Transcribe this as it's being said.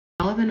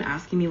Y'all have been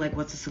asking me like,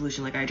 what's the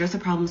solution? Like, I address a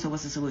problem, so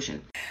what's the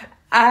solution?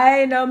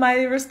 I know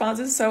my response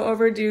is so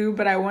overdue,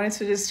 but I wanted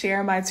to just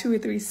share my 2 or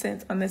 3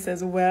 cents on this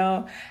as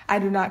well. I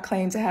do not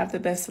claim to have the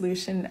best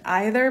solution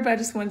either, but I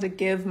just wanted to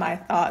give my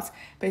thoughts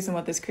based on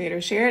what this creator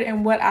shared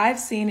and what I've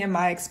seen in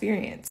my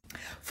experience.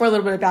 For a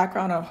little bit of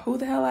background on who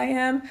the hell I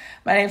am,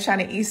 my name is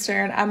China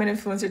Eastern. I'm an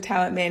influencer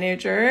talent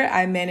manager.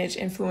 I manage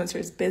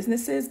influencers'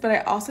 businesses, but I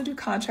also do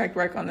contract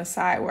work on the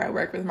side where I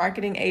work with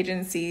marketing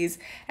agencies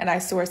and I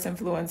source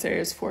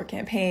influencers for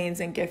campaigns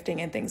and gifting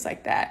and things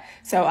like that.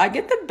 So I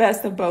get the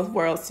best of both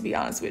worlds, to be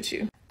honest with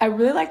you. I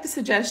really like the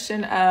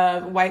suggestion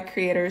of white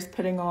creators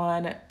putting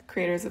on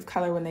creators of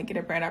color when they get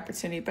a brand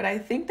opportunity, but I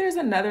think there's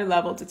another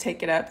level to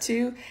take it up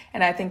to,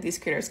 and I think these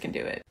creators can do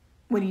it.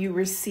 When you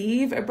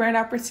receive a brand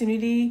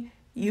opportunity,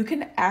 you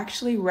can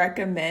actually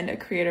recommend a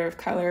creator of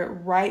color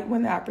right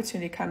when the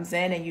opportunity comes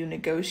in and you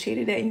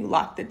negotiated it and you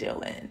lock the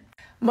deal in.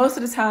 Most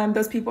of the time,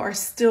 those people are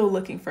still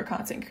looking for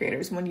content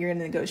creators when you're in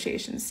the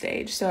negotiation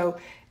stage. So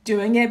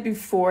doing it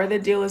before the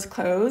deal is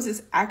closed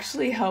is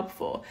actually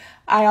helpful.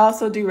 I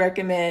also do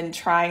recommend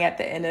trying at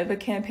the end of a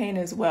campaign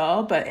as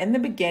well, but in the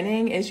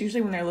beginning is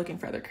usually when they're looking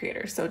for other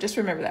creators. So just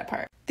remember that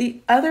part.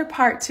 The other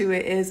part to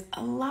it is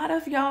a lot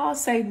of y'all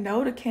say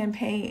no to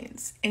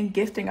campaigns and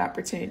gifting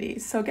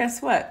opportunities. So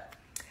guess what?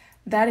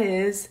 That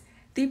is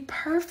the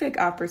perfect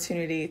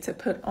opportunity to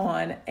put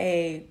on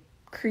a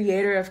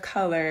creator of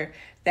color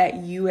that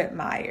you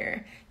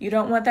admire. You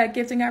don't want that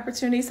gifting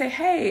opportunity. Say,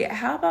 hey,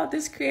 how about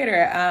this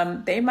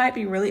creator? They might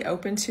be really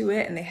open to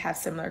it and they have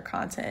similar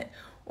content.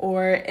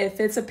 Or if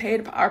it's a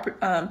paid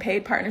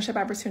partnership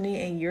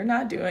opportunity and you're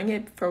not doing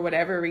it for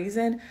whatever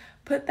reason,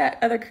 put that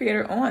other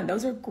creator on.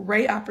 Those are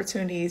great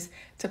opportunities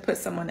to put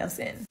someone else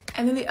in.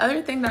 And then the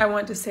other thing that I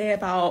want to say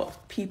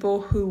about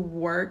people who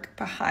work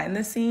behind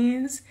the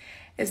scenes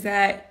is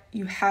that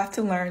you have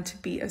to learn to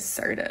be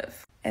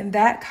assertive. And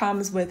that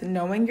comes with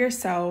knowing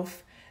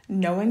yourself,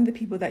 knowing the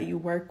people that you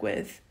work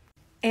with,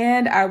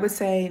 and I would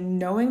say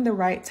knowing the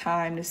right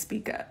time to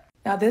speak up.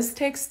 Now, this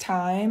takes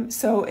time,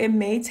 so it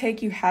may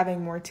take you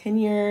having more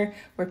tenure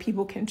where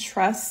people can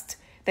trust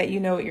that you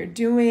know what you're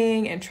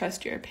doing and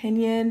trust your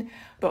opinion.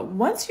 But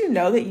once you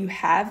know that you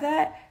have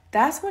that,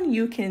 that's when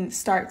you can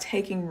start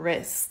taking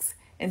risks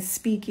and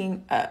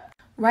speaking up.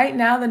 Right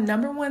now, the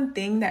number one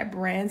thing that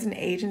brands and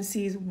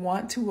agencies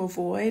want to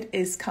avoid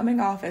is coming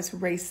off as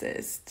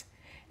racist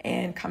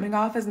and coming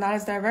off as not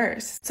as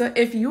diverse. So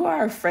if you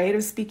are afraid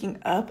of speaking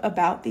up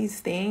about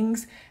these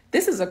things,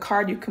 this is a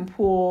card you can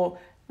pull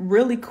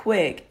really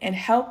quick and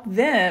help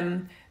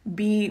them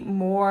be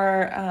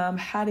more,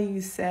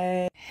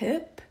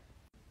 hip?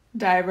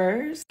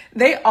 Diverse.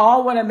 They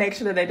all want to make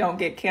sure that they don't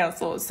get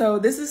canceled. So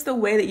this is the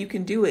way that you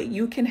can do it.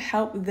 You can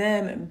help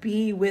them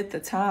be with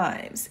the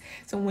times.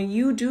 So when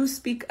you do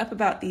speak up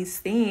about these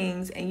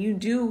things and you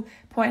do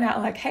point out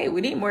like, hey,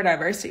 we need more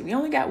diversity. We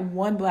only got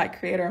one Black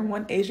creator and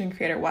one Asian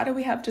creator. Why do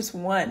we have just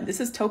one?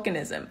 This is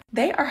tokenism.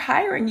 They are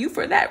hiring you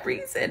for that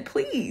reason.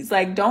 Please,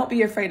 don't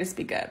be afraid to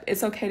speak up.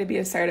 It's okay to be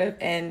assertive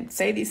and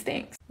say these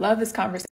things. Love this conversation.